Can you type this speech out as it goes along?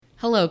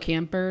Hello,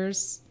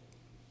 campers.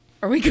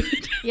 Are we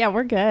good? Yeah,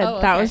 we're good. Oh,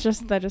 okay.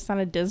 That just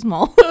sounded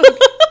dismal.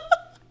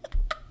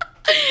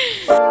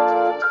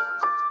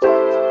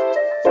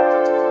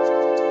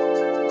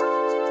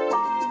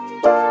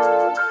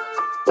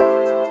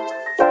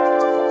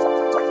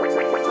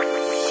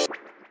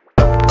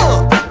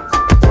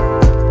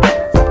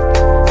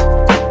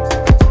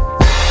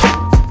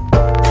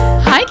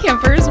 Hi,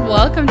 campers.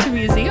 Welcome to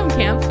Museum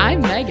Camp.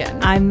 I'm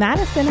Megan. I'm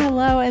Madison.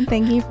 Hello, and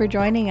thank you for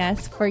joining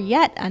us for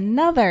yet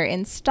another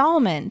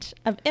installment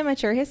of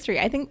Immature History.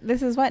 I think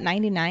this is what,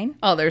 99?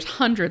 Oh, there's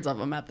hundreds of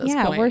them at this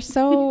point. Yeah, we're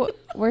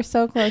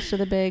so close to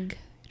the big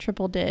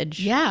triple dig.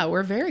 Yeah,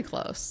 we're very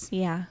close.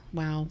 Yeah.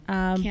 Wow.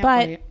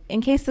 But wait.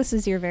 in case this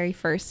is your very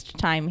first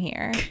time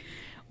here,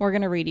 we're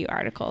going to read you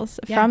articles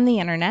from the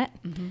internet.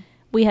 Mm-hmm.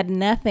 We had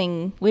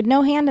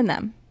no hand in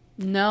them.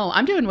 No,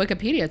 I'm doing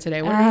Wikipedia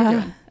today. What are you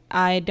doing?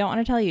 I don't want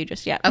to tell you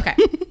just yet. Okay.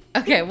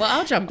 Okay, well,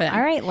 I'll jump in.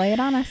 All right, lay it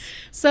on us.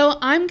 So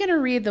I'm going to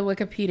read the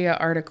Wikipedia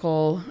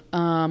article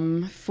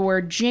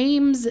for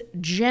James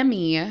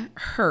Jemmy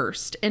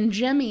Hirst. And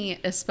Jemmy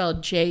is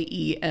spelled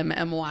Jemmy,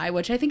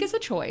 which I think is a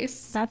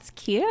choice. That's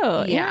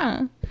cute.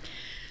 Yeah.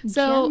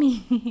 So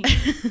Jemmy.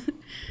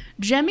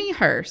 Jemmy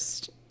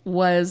Hirst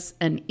was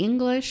an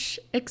English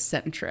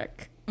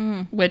eccentric,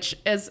 which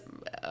is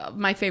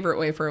my favorite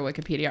way for a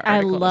Wikipedia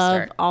article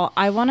to start.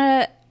 I want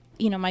to,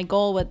 my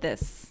goal with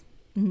this,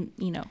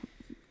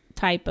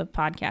 type of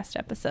podcast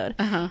episode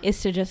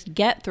is to just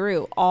get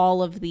through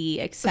all of the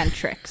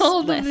eccentrics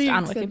list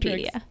on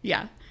Wikipedia.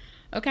 Yeah.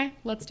 Okay,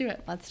 let's do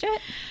it. Let's do it.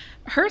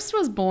 Hirst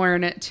was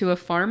born to a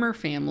farmer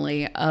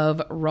family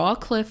of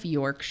Rawcliffe,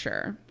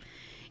 Yorkshire.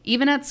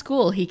 Even at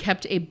school, he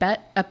kept a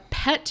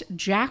pet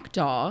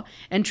jackdaw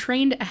and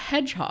trained a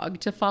hedgehog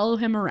to follow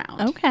him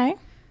around. Okay.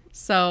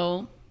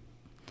 So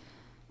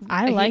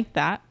I like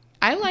that.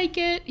 I like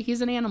it.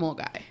 He's an animal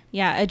guy.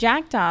 Yeah, a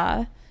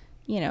jackdaw,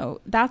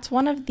 that's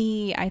one of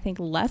the, I think,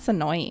 less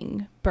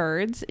annoying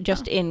birds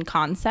just in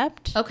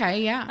concept.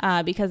 Okay,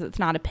 yeah. Because it's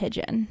not a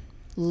pigeon.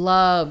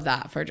 Love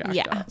that for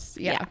jackdaws.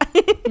 Yeah.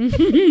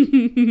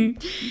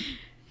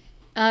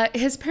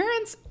 His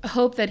parents'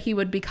 hope that he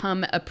would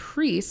become a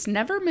priest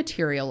never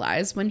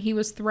materialized when he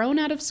was thrown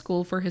out of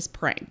school for his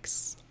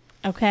pranks.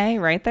 Okay,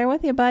 right there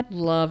with you, bud.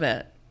 Love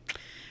it.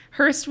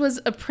 Hirst was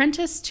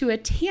apprenticed to a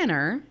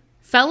tanner,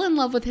 fell in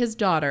love with his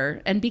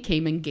daughter, and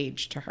became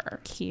engaged to her.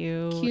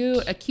 Cute.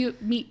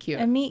 Meet cute.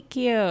 A meet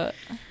cute.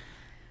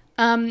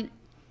 And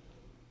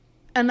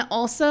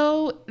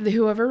also,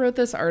 whoever wrote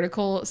this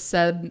article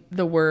said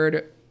the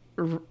word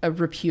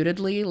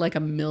reputedly like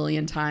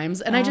 1,000,000 times.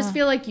 And I just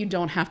feel like you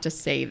don't have to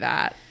say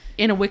that.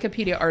 In a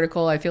Wikipedia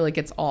article, I feel like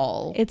it's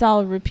all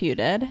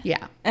reputed.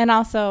 Yeah. And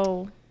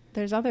also,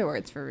 there's other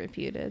words for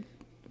reputed,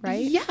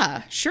 right?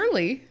 Yeah,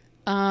 surely.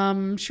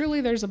 Surely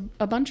there's a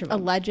bunch of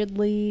them.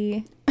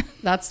 Allegedly.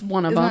 That's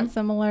one of Isn't them. that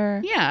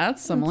similar? Yeah,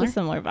 that's similar. It's a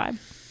similar vibe.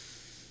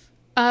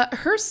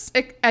 Hirst's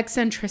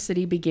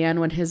eccentricity began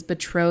when his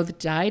betrothed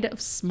died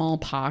of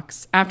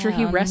smallpox after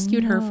he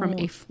rescued her from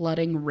a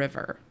flooding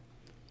river.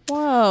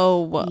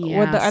 Whoa.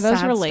 Yeah, are those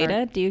sad related?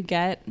 start. Do you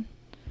get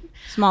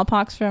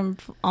smallpox from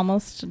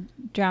almost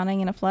drowning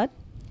in a flood?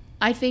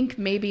 I think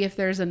maybe if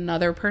there's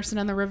another person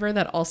in the river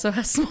that also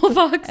has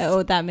smallpox.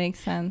 Oh, that makes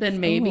sense. Then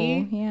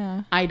maybe. Ooh,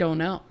 yeah. I don't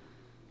know.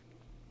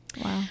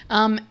 Wow.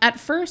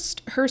 At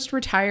first, Hirst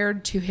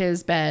retired to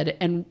his bed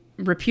and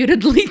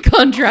reputedly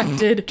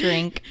contracted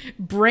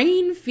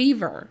brain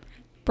fever.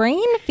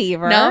 Brain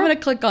fever? Now I'm going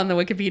to click on the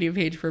Wikipedia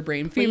page for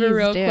brain fever Please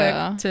real do.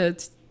 quick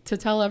to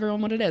tell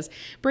everyone what it is.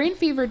 Brain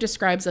fever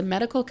describes a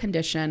medical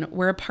condition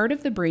where a part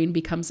of the brain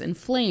becomes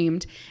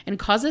inflamed and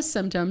causes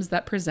symptoms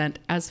that present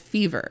as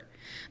fever.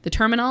 The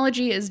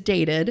terminology is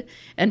dated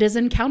and is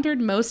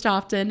encountered most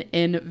often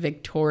in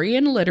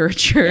Victorian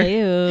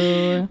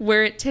literature,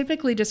 where it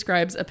typically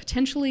describes a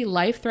potentially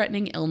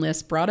life-threatening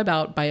illness brought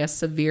about by a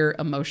severe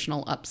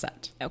emotional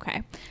upset.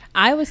 Okay.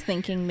 I was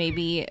thinking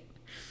maybe,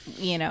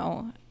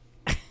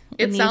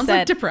 it sounds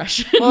like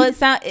depression. Well,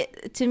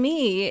 to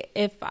me,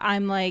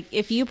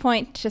 if you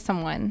point to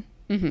someone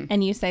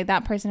and you say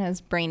that person has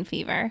brain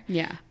fever,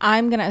 yeah,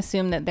 I'm going to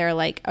assume that they're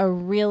like a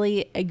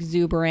really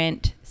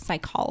exuberant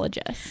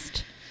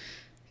psychologist.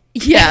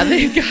 Yeah,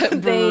 they've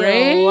got brain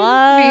they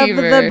love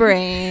fever. the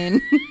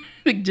brain.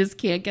 They just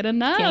can't get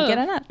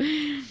enough.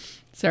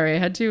 Sorry, I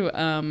had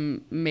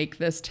to make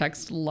this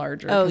text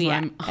larger because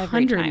I'm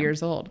 100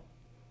 years old.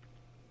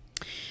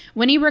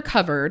 When he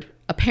recovered,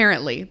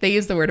 apparently, they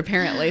use the word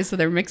apparently, so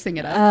they're mixing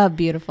it up. Oh,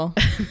 beautiful.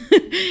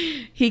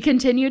 He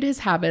continued his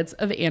habits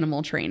of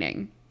animal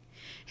training.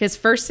 His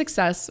first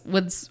success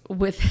was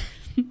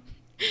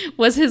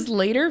his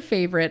later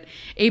favorite,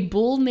 a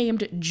bull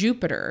named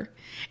Jupiter,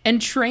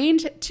 and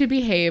trained to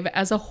behave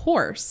as a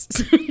horse.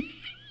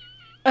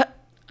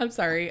 I'm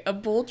sorry, a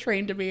bull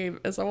trained to behave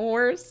as a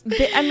horse?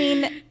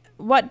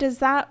 What does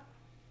that...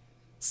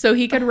 So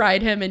he could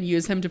ride him and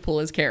use him to pull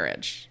his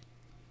carriage.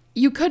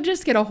 You could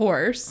just get a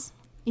horse.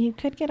 You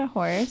could get a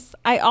horse.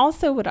 I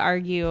also would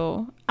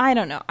argue, I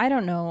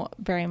don't know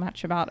very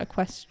much about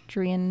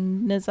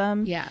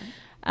equestrianism. Yeah.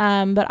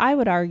 But I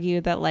would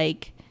argue that,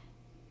 like,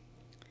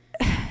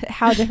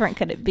 how different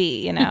could it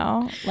be, you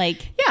know?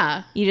 Like,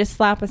 yeah, you just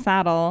slap a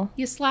saddle.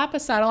 You slap a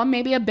saddle on,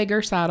 maybe a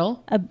bigger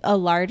saddle. A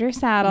larger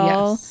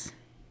saddle. Yes.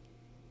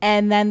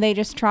 And then they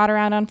just trot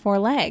around on 4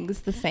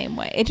 legs the same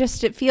way. It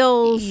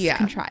feels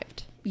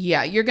contrived.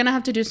 Yeah, you're going to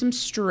have to do some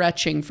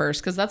stretching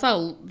first because that's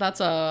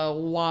a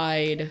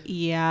wide.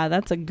 Yeah,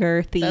 that's a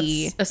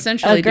girthy. That's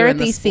essentially doing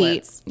the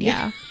seat. splits.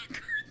 Yeah.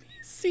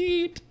 Girthy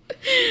seat.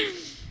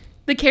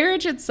 The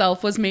carriage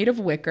itself was made of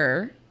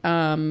wicker.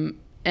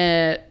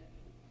 It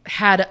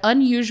had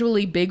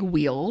unusually big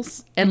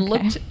wheels and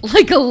looked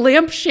like a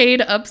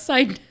lampshade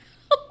upside down.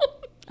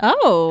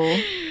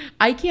 Oh.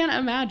 I can't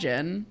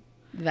imagine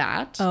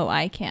that. Oh,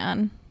 I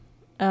can.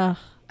 Ugh.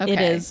 Okay. It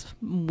is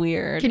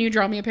weird. Can you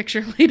draw me a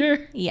picture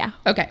later? Yeah.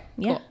 Okay.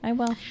 Yeah, cool. I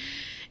will.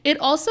 It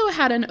also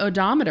had an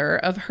odometer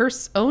of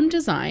Hirst's own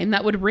design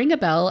that would ring a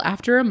bell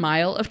after a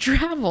mile of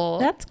travel.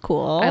 That's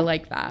cool. I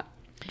like that.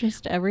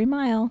 Just every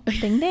mile.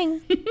 Ding,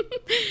 ding.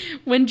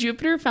 When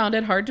Jupiter found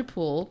it hard to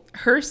pull,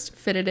 Hirst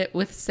fitted it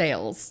with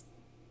sails.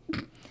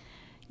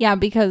 Yeah,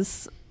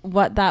 because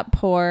what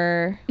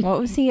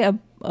was he? A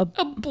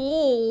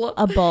bull.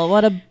 A bull.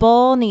 What a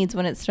bull needs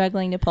when it's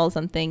struggling to pull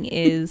something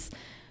is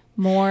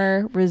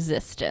more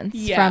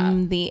resistance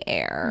from the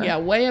air. Yeah,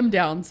 weigh him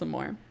down some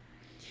more.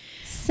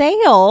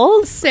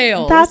 Sails.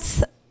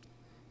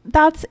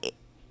 That's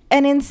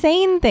an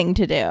insane thing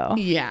to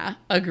do. Yeah,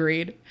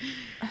 agreed.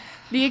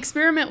 The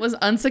experiment was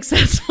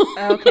unsuccessful.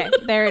 Okay,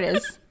 there it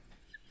is.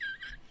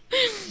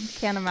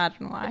 Can't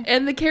imagine why.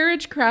 And the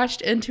carriage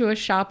crashed into a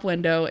shop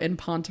window in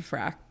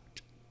Pontefract.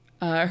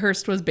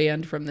 Hirst was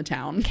banned from the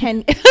town.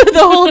 The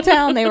whole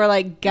town, they were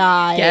like,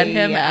 guy, get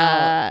him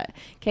out.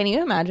 Can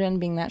you imagine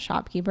being that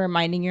shopkeeper,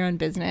 minding your own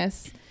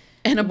business?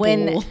 And a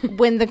bull.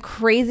 When the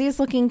craziest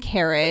looking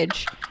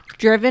carriage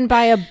driven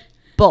by a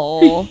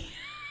bull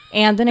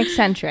and an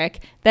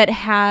eccentric that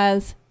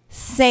has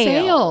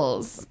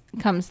sails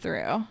comes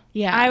through.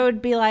 Yeah. I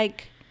would be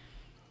like,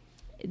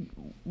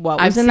 what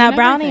was in that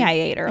brownie I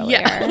ate earlier?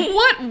 Yeah.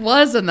 What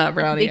was in that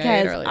brownie I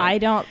ate earlier?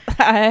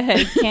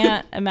 I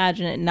can't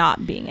imagine it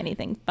not being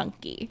anything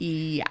funky.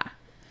 Yeah.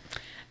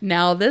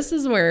 Now, this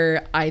is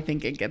where I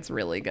think it gets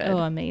really good. Oh,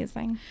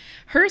 amazing.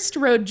 Hirst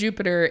rode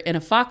Jupiter in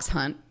a fox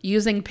hunt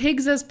using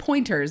pigs as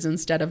pointers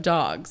instead of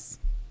dogs.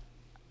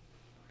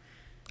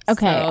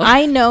 Okay, so.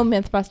 I know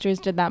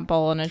Mythbusters did that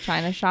bull in a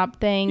china shop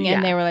thing,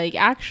 and they were like,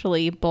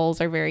 actually,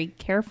 bulls are very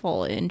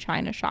careful in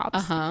china shops.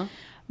 Uh-huh.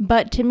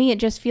 But to me, it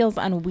just feels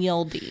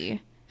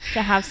unwieldy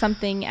to have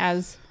something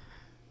as,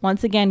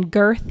 once again,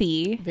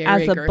 girthy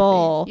as a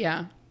bull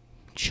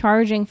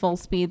charging full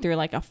speed through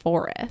like a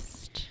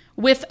forest.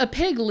 With a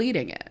pig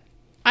leading it.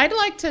 I'd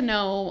like to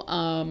know...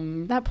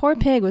 that poor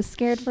pig was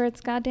scared for its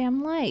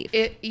goddamn life.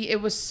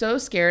 It was so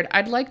scared.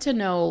 I'd like to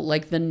know,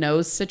 like, the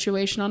nose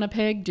situation on a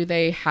pig. Do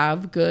they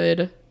have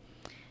good...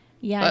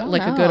 Yeah,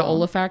 like a good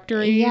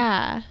olfactory?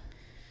 Yeah.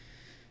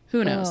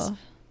 Who knows?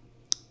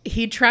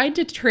 He tried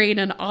to train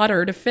an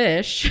otter to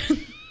fish.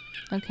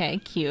 Okay,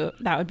 cute.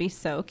 That would be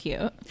so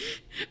cute.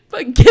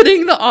 But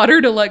getting the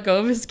otter to let go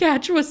of his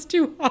catch was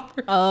too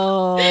hard.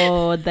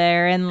 Oh,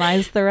 therein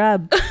lies the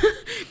rub.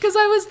 Because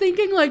I was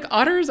thinking, like,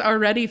 otters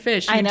already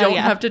fish. You don't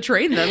have to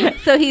train them.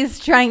 So he's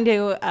trying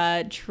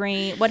to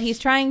train. What he's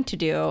trying to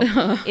do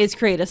is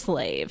create a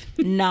slave,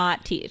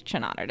 not teach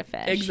an otter to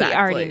fish. Exactly. He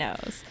already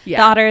knows. Yeah.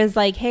 The otter is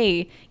like,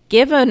 hey,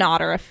 give an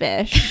otter a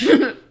fish.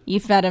 You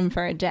fed him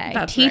for a day.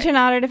 Teach an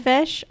otter to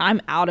fish.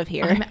 I'm out of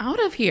here.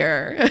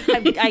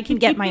 I can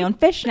get my own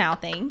fish now.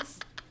 Thanks.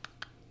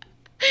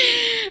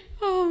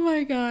 Oh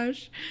my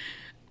gosh.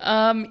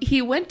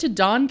 He went to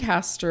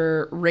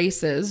Doncaster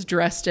races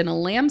dressed in a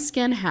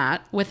lambskin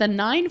hat with a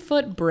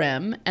 9-foot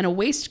brim and a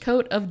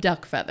waistcoat of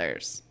duck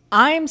feathers.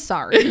 I'm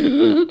sorry.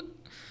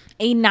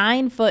 A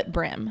 9-foot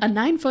brim. A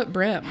 9-foot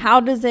brim. How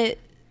does it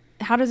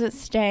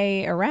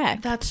stay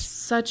erect? That's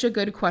such a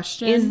good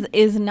question.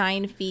 Is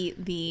 9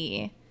 feet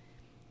the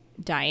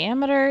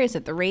diameter? Is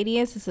it the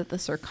radius? Is it the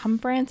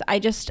circumference?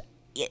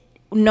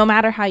 No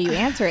matter how you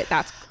answer it,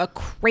 that's a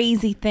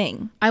crazy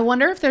thing. I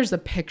wonder if there's a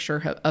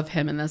picture of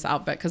him in this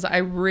outfit, because I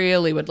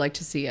really would like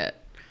to see it.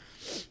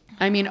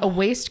 I mean, a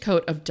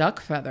waistcoat of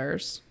duck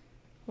feathers.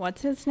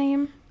 What's his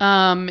name?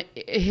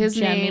 His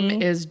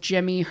name is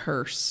Jemmy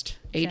Hirst.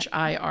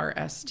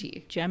 Hirst.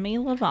 Jemmy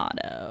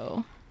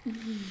Lovato.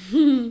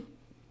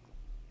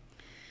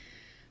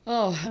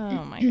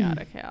 Oh my God.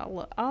 Okay,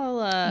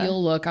 I'll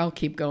You'll look. I'll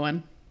keep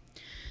going.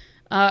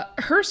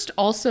 Hirst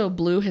also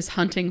blew his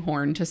hunting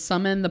horn to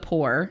summon the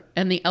poor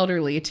and the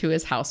elderly to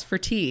his house for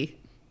tea.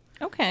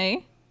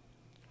 Okay.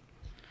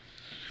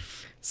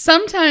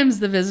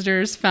 Sometimes the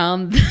visitors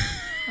found...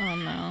 Oh,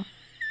 no.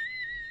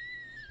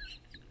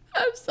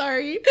 I'm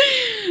sorry.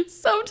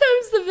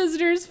 Sometimes the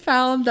visitors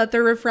found that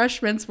their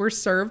refreshments were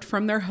served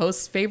from their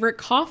host's favorite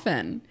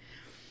coffin.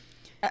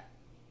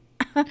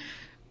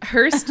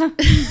 Hirst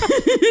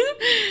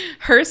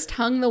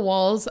hung the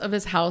walls of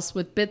his house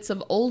with bits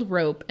of old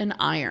rope and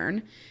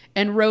iron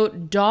and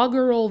wrote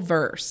doggerel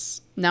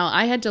verse. Now,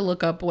 I had to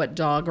look up what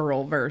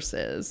doggerel verse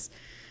is.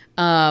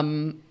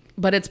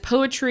 But it's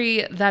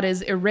poetry that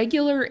is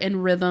irregular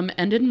in rhythm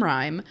and in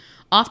rhyme,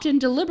 often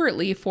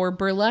deliberately for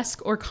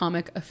burlesque or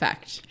comic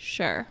effect.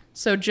 Sure.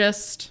 So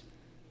just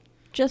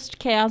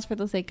chaos for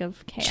the sake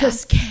of chaos.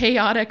 Just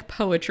chaotic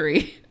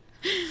poetry.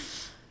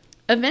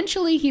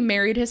 Eventually, he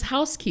married his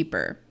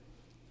housekeeper.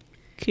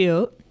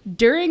 Cute.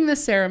 During the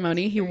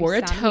ceremony, he wore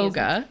a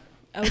toga.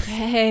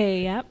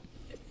 Okay, yep.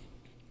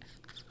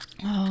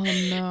 Oh,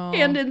 no.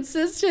 And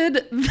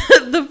insisted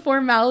that the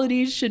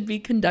formalities should be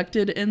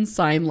conducted in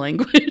sign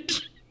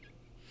language.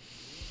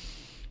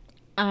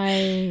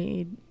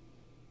 Okay.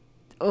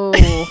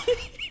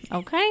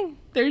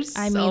 There's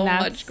so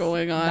much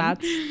going on.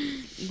 That's,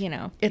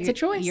 it's a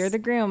choice. You're the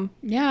groom.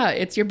 Yeah,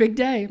 it's your big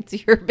day.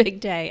 It's your big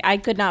day. I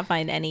could not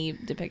find any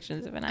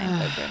depictions of an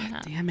Idaho groom.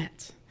 Damn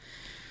it.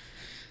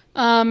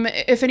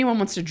 If anyone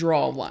wants to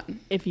draw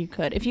one. If you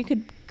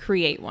could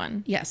create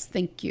one. Yes,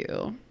 thank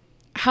you.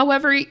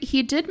 However,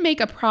 he did make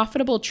a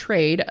profitable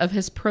trade of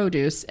his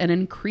produce and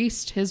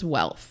increased his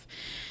wealth.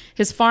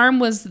 His farm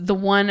was the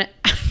one,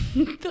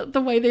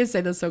 the way they say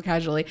this so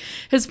casually,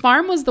 his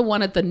farm was the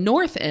one at the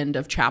north end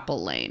of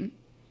Chapel Lane.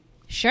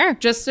 Sure.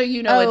 Just so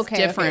you know, it's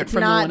different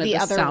from the one at the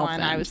other south one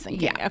end. I was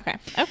thinking. Yeah.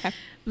 Okay.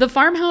 The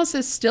farmhouse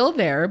is still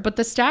there, but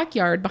the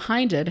stackyard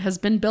behind it has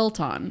been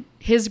built on.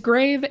 His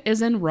grave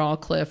is in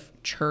Rawcliffe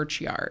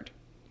churchyard.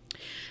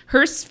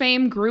 Hirst's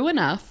fame grew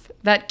enough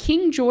that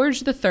King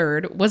George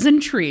III was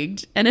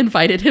intrigued and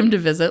invited him to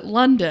visit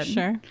London.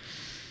 Sure.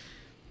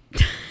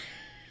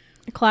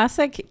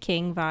 Classic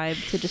king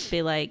vibe to just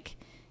be like,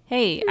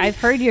 hey, I've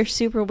heard you're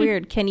super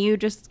weird. Can you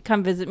just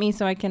come visit me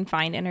so I can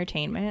find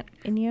entertainment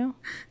in you?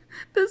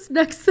 This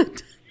next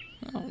sentence.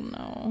 Oh,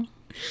 no.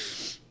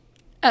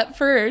 At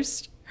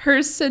first,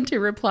 Hirst sent a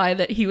reply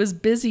that he was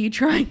busy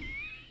trying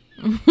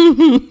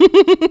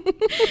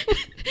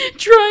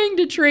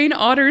to train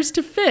otters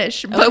to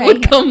fish, but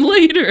would come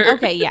later.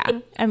 Okay, yeah.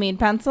 I mean,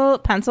 pencil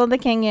the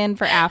king in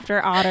for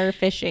after otter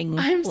fishing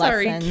I'm lessons.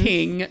 sorry,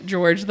 King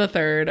George III.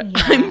 Yeah,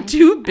 I'm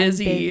too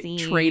busy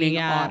training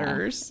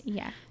otters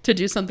Yeah. to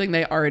do something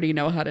they already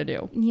know how to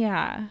do.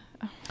 Yeah.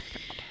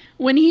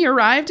 When he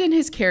arrived in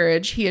his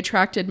carriage, he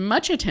attracted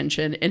much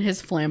attention in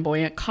his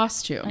flamboyant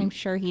costume. I'm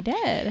sure he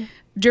did.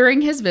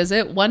 During his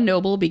visit, one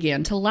noble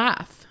began to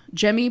laugh.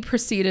 Jemmy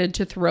proceeded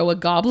to throw a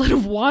goblet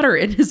of water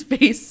in his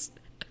face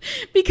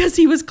because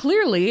he was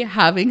clearly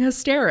having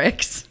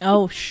hysterics.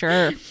 Oh,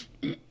 sure.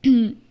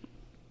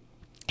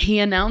 He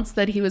announced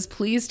that he was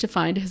pleased to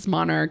find his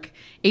monarch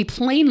a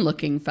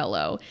plain-looking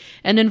fellow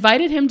and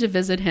invited him to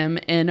visit him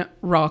in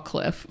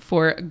Rawcliffe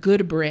for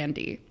good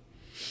brandy.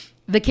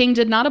 The king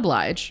did not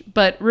oblige,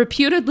 but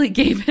reputedly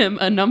gave him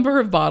a number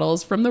of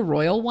bottles from the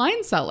royal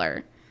wine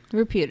cellar.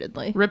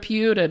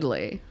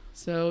 Reputedly.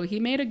 So he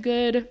made a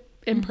good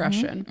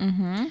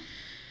impression.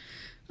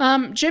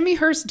 Jemmy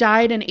Hirst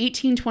died in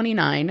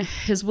 1829.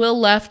 His will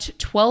left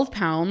 12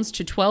 pounds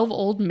to 12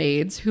 old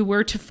maids who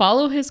were to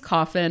follow his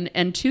coffin,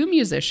 and 2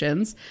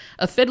 musicians,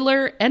 a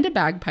fiddler and a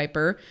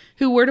bagpiper,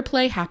 who were to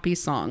play happy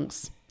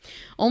songs.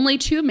 Only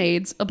 2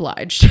 maids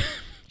obliged.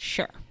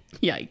 Sure.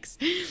 Yikes.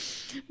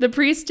 The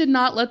priest did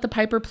not let the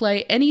piper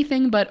play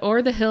anything but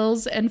O'er the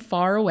Hills and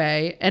Far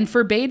Away, and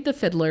forbade the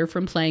fiddler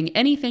from playing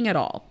anything at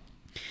all.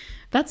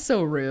 That's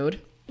so rude.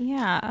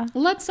 Yeah.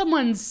 Let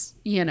someone's,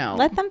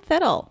 Let them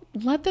fiddle.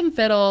 Let them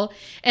fiddle.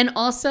 And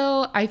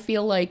also, I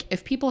feel like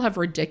if people have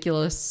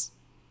ridiculous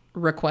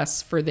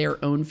requests for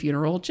their own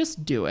funeral,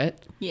 just do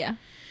it. Yeah.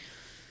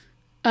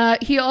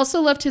 He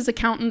also left his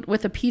accountant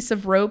with a piece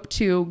of rope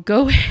to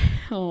go...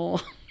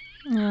 Oh.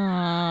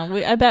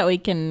 I bet we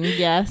can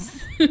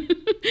guess.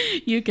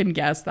 You can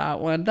guess that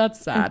one. That's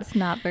sad. It's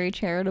not very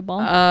charitable.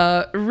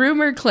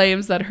 Rumor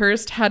claims that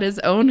Hirst had his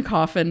own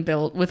coffin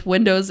built with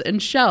windows and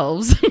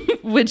shelves,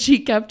 which he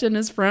kept in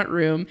his front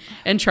room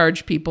and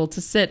charged people to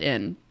sit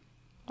in.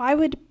 Why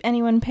would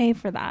anyone pay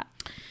for that?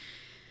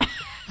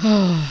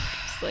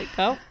 It's like,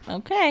 oh,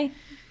 okay.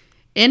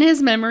 In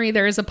his memory,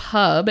 there is a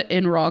pub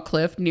in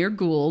Rawcliffe near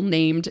Goole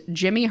named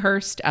Jemmy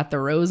Hirst at the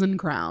Rose and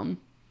Crown.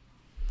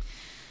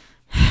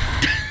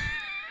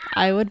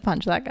 I would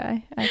punch that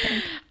guy,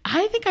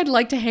 I think I'd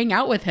like to hang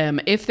out with him.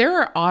 If there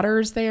are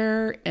otters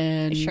there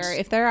and... Sure,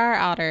 if there are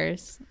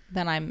otters,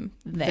 then I'm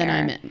there. Then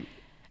I'm in.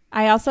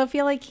 I also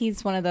feel like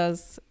he's one of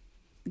those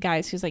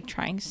guys who's like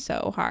trying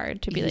so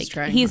hard to be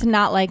he's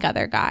not like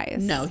other guys.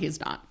 No, he's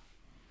not.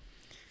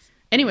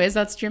 Anyways,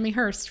 that's Jemmy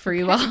Hirst for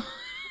you all.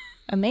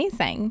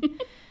 Amazing.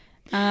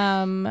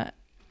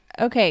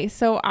 Okay,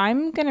 so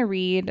I'm going to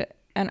read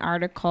an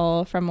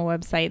article from a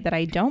website that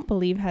I don't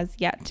believe has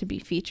yet to be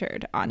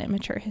featured on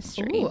Immature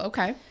History. Ooh,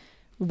 okay.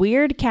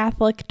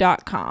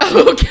 WeirdCatholic.com.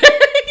 Okay.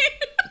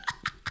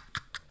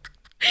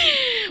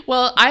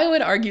 Well, I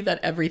would argue that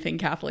everything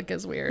Catholic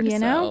is weird.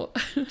 Tomato,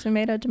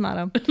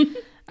 tomato.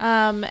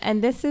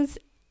 And this is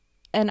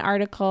an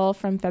article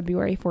from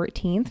February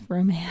 14th,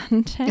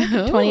 romantic,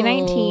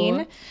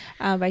 2019,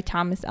 by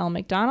Thomas L.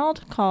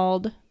 McDonald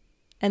called,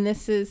 and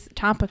this is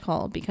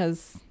topical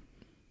because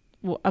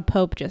a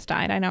pope just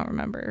died. I don't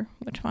remember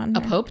which one.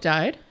 A pope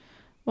died?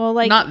 Well,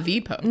 like not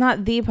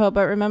the Pope,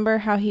 but remember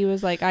how he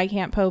was like, I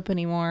can't Pope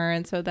anymore,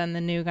 and so then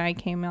the new guy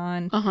came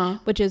on,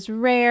 which is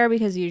rare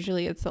because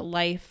usually it's a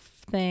life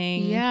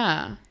thing.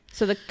 Yeah.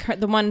 So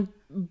the one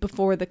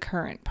before the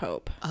current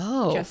Pope.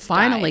 Oh, just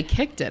finally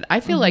kicked it. I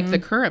feel like the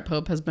current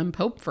Pope has been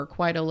Pope for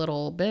quite a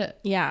little bit.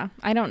 Yeah,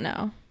 I don't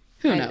know.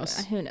 Who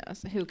knows?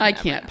 I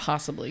can't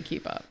possibly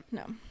keep up.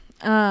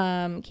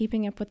 No.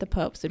 Keeping Up with the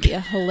Popes would be a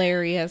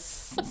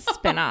hilarious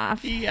spinoff.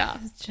 Yeah.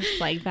 It's just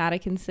like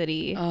Vatican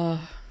City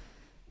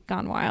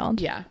gone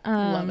wild. Yeah.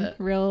 Love it.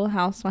 Real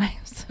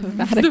Housewives of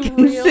Vatican City.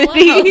 Real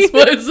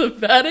Housewives of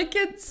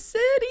Vatican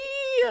City.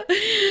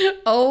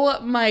 Oh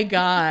my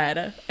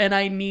God. And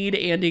I need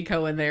Andy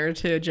Cohen there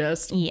to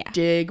just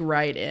dig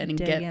right in and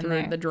get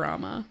through the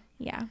drama.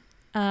 Yeah.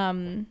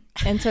 And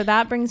so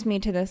that brings me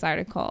to this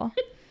article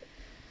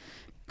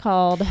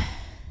called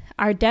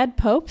Are Dead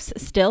Popes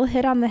Still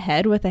Hit on the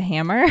Head with a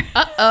Hammer?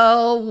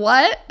 Uh-oh,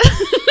 what?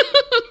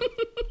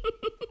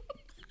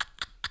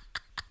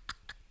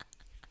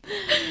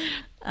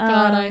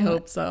 God, I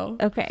hope so.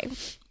 Okay.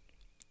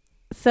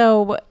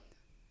 So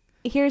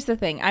here's the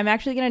thing. I'm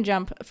actually going to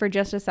jump for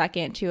just a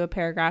second to a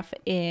paragraph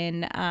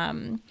in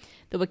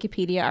the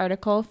Wikipedia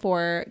article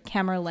for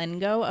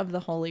Camerlengo of the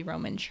Holy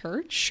Roman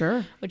Church.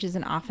 Sure. Which is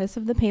an office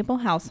of the papal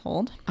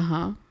household.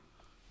 Uh-huh.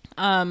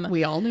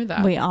 We all knew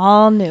that. We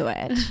all knew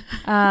it.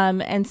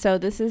 And so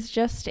this is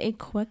just a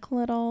quick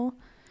little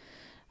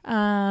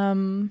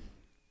part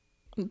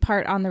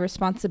on the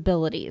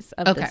responsibilities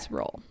of this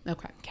role.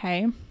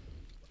 Okay.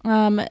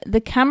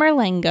 The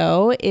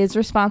Camerlengo is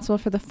responsible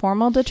for the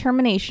formal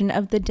determination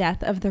of the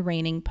death of the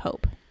reigning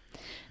pope.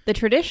 The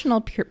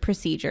traditional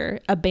procedure,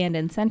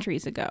 abandoned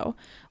centuries ago,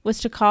 was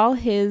to call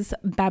his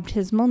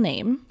baptismal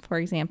name, for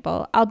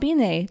example,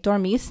 Albine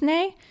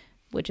Dormisne,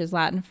 which is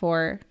Latin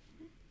for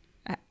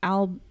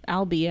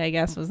Albi, I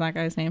guess was that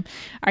guy's name.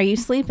 Are you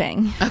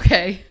sleeping?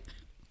 Okay.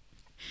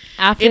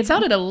 It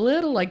sounded a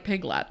little like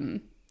Pig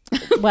Latin.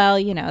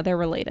 Well, they're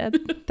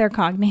related. They're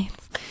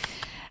cognates.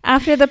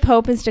 After the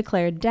Pope is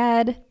declared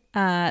dead,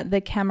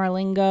 the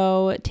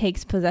Camerlengo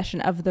takes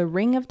possession of the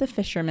Ring of the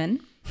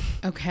Fisherman.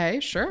 Okay,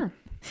 sure.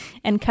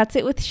 And cuts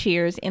it with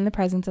shears in the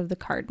presence of the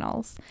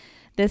cardinals.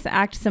 This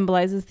act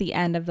symbolizes the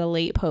end of the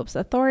late Pope's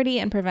authority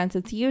and prevents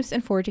its use in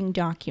forging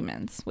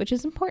documents, which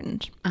is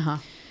important. Uh-huh.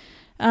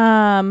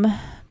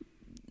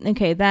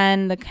 Okay,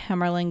 then the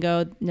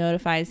Camerlengo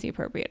notifies the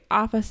appropriate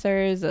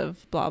officers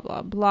of blah,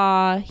 blah,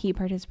 blah. He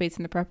participates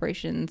in the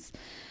preparations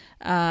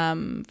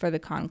for the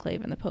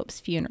conclave and the Pope's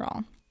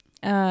funeral.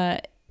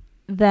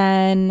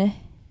 Then,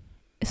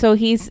 so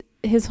his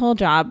whole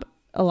job,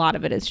 a lot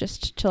of it is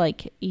just to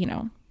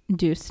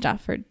do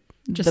stuff for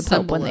just the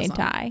Pope when they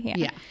die.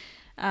 Yeah.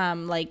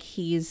 Like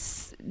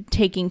he's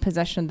taking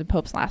possession of the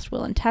Pope's last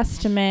will and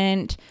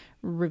testament,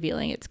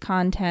 revealing its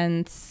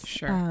contents.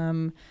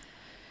 Sure.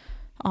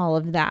 All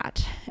of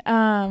that.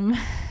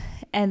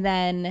 And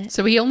then...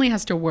 So he only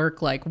has to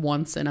work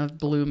once in a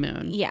blue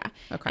moon. Yeah.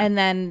 Okay. And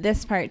then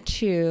this part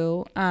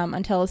too,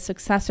 until a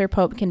successor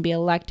pope can be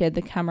elected,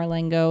 the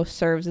Camerlengo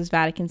serves as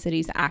Vatican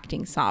City's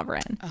acting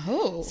sovereign.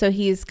 Oh. So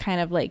he's kind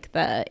of like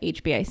the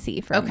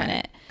HBIC for a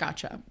minute.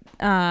 Gotcha.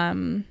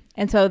 And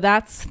so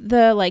that's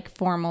the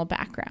formal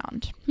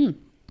background.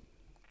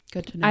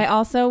 Good to know. I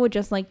also would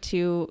just like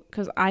to,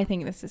 because I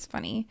think this is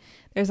funny,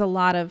 there's a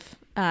lot of,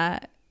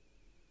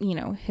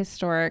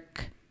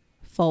 historic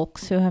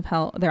folks who have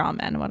held, they're all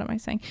men, what am I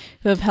saying,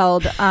 who have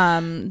held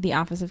the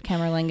office of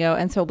Camerlengo.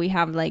 And so we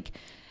have Francus,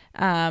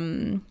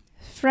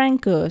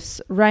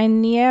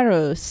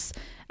 Rainierus,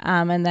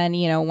 and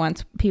then,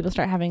 once people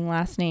start having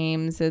last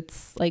names,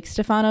 it's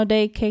Stefano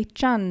de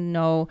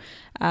Cecchino,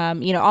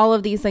 all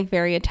of these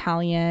very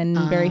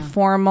Italian, very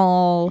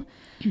formal,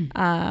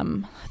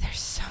 there's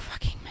so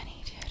fucking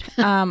many,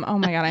 dude. Oh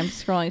my God, I'm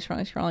scrolling.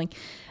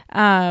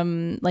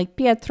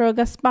 Pietro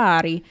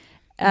Gaspari,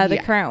 the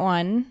current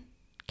one,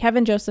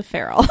 Kevin Joseph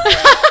Farrell.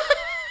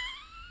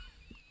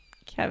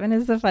 Kevin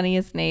is the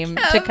funniest name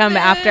to come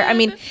after. I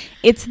mean,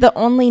 it's the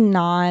only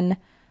non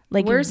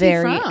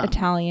very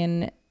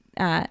Italian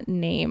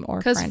name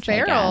or French. Because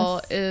Farrell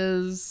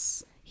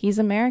he's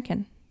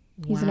American.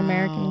 He's an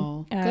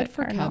American. Good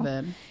for cardinal.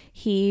 Kevin.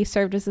 He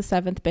served as the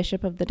 7th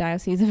bishop of the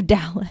Diocese of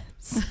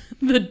Dallas.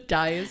 The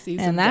Diocese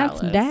of Dallas. And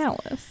that's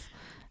Dallas.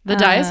 The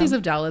Diocese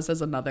of Dallas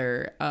is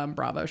another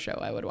Bravo show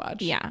I would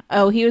watch. Yeah.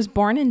 Oh, he was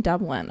born in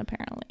Dublin,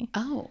 apparently.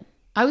 Oh.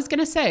 I was going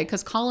to say,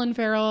 because Colin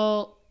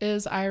Farrell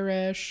is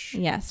Irish.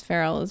 Yes,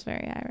 Farrell is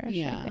very Irish,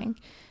 I think.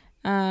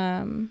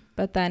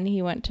 But then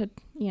he went to,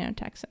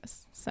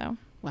 Texas. So.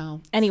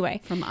 Wow.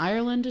 Anyway. From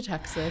Ireland to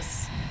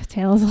Texas.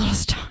 Tale is a little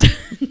story.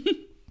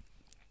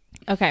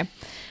 Okay.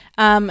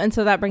 And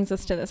so that brings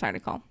us to this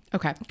article.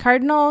 Okay.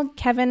 Cardinal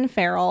Kevin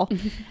Farrell.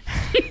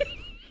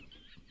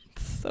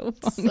 So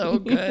funny. So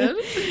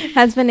good.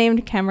 Has been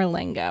named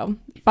Camerlengo.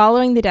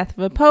 Following the death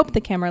of a pope, the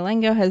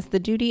Camerlengo has the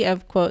duty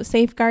of, quote,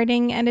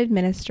 safeguarding and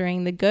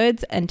administering the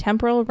goods and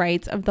temporal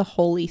rights of the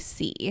Holy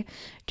See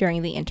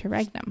during the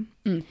interregnum.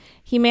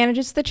 He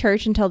manages the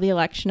church until the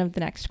election of the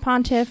next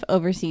pontiff,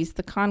 oversees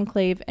the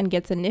conclave, and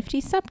gets a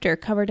nifty scepter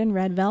covered in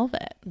red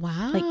velvet.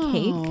 Wow. Like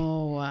cake.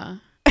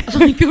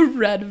 Like a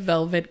red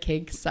velvet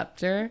cake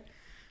scepter.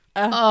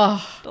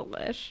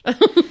 Delish.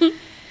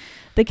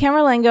 The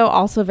Camerlengo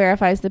also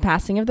verifies the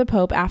passing of the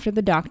pope after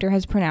the doctor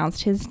has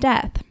pronounced his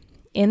death.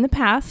 In the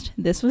past,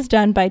 this was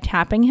done by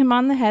tapping him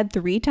on the head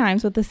 3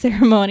 times with a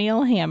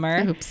ceremonial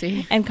hammer.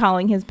 Oopsie. And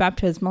calling his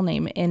baptismal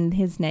name in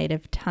his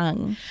native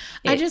tongue.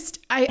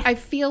 I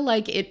feel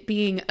like it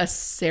being a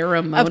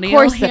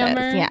ceremonial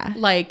hammer, yeah,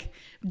 like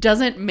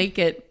doesn't make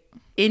it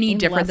any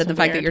different than the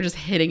fact that you're just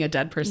hitting a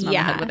dead person on the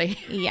head with a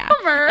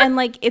hammer. And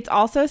like it's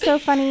also so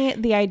funny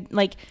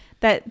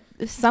that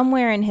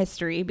somewhere in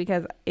history,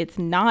 because it's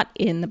not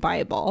in the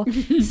Bible,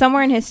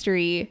 somewhere in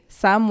history,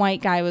 some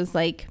white guy was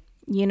like,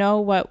 you know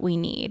what we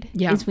need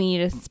is we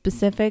need a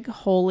specific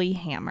holy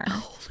hammer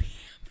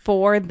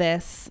for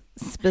this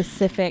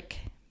specific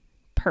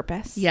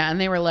purpose. Yeah,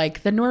 and they were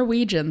like, the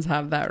Norwegians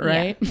have that,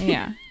 right?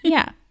 Yeah.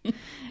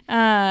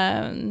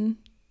 And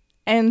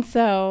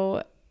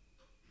so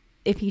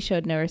if he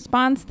showed no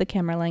response, the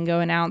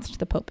Camerlengo announced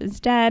the Pope is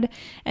dead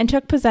and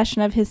took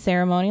possession of his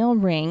ceremonial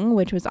ring,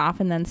 which was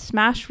often then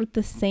smashed with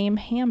the same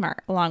hammer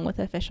along with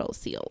official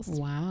seals.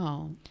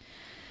 Wow.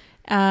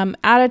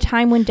 At a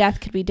time when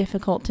death could be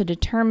difficult to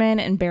determine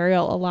and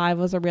burial alive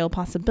was a real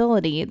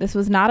possibility, this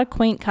was not a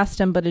quaint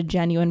custom, but a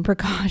genuine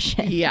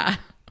precaution. Yeah.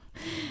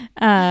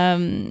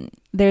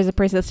 There's a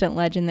persistent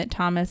legend that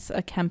Thomas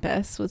à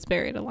Kempis was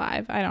buried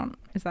alive.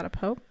 Is that a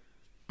pope?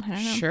 I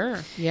don't know. Sure.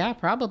 Yeah,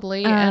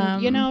 probably.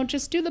 And,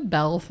 just do the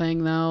bell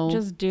thing, though.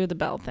 Just do the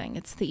bell thing.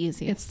 It's the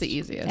easiest. It's the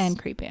easiest.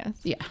 And creepiest.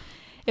 Yeah.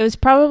 It was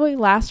probably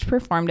last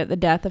performed at the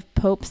death of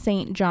Pope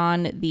St.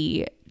 John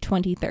the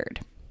 23rd.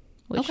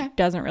 Which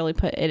doesn't really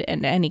put it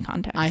into any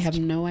context. I have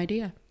no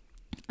idea.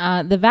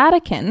 The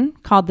Vatican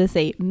called this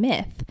a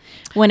myth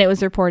when it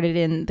was reported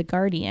in The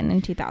Guardian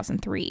in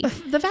 2003.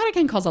 The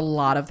Vatican calls a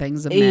lot of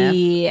things a myth.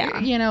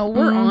 Yeah.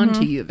 We're on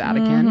to you,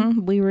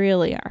 Vatican. We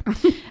really are.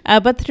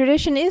 But the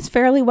tradition is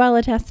fairly well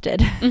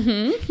attested.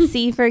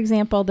 See, for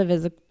example,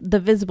 The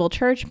Visible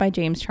Church by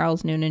James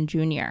Charles Noonan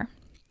Jr.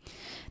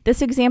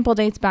 This example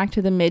dates back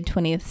to the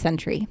mid-20th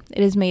century.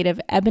 It is made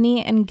of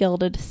ebony and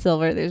gilded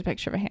silver. There's a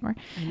picture of a hammer.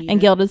 And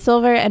gilded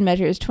silver and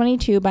measures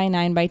 22 by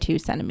 9 by 2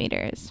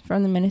 centimeters.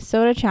 From the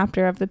Minnesota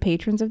chapter of the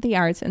Patrons of the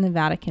Arts in the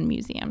Vatican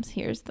Museums.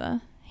 Here's the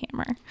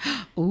hammer.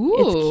 Ooh.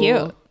 It's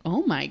cute.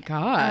 Oh my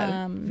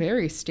God.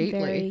 Very stately.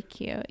 Very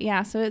cute.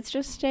 Yeah, so it's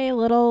just a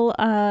little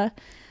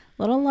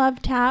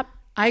love tap.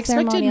 I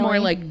expected more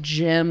like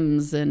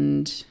gems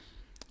and...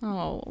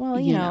 Oh, well,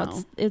 you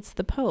know, it's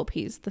the Pope.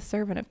 He's the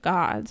servant of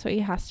God, so he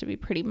has to be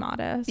pretty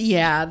modest.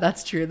 Yeah,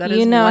 that's true. That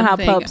is one how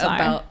thing popes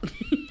about... are.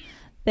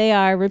 They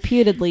are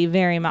reputedly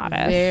very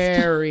modest.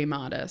 Very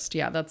modest.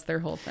 Yeah, that's their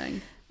whole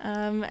thing.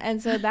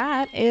 And so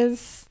that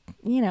is,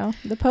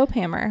 the Pope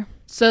hammer.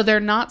 So they're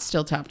not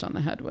still tapped on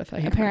the head with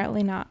a hammer?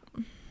 Apparently not.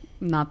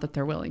 Not that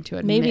they're willing to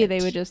admit. Maybe they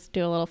would just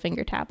do a little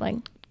finger tap like,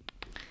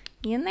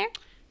 you in there?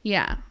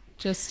 Yeah.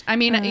 Just,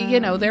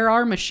 there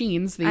are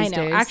machines these days.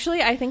 I know.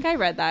 Actually, I think I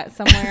read that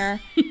somewhere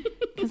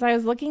because I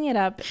was looking it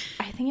up.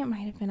 I think it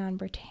might have been on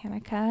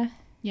Britannica.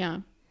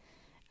 Yeah.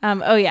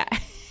 Oh, yeah.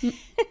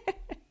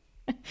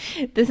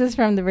 This is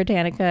from the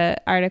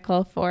Britannica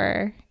article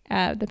for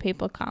the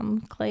Papal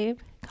Conclave.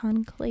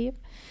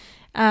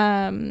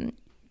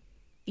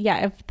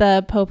 If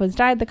the Pope has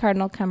died, the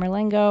Cardinal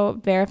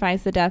Camerlengo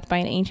verifies the death by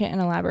an ancient and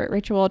elaborate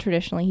ritual.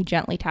 Traditionally, he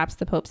gently taps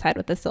the Pope's head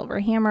with a silver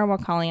hammer while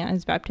calling out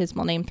his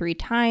baptismal name 3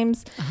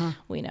 times.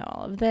 We know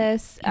all of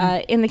this.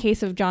 In the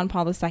case of John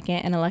Paul II,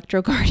 an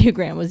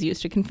electrocardiogram was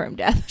used to confirm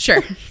death.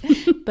 Sure.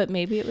 But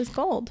maybe it was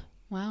gold.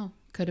 Wow.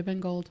 Could have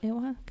been gold. It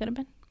was. Could have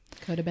been.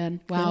 Could have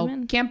been.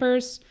 Wow.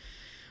 Campers,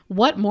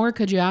 what more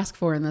could you ask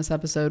for in this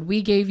episode?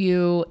 We gave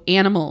you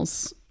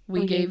animals.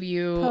 We gave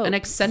you popes. An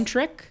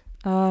eccentric.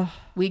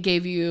 We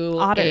gave you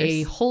otters.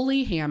 A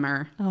holy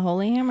hammer. A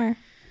holy hammer.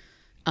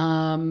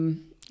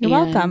 You're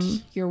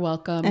welcome. You're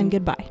welcome. And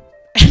goodbye.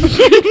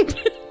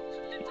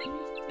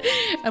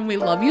 And we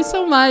love you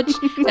so much.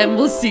 And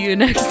we'll see you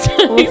next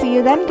time. We'll see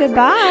you then.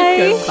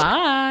 Goodbye.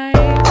 Goodbye.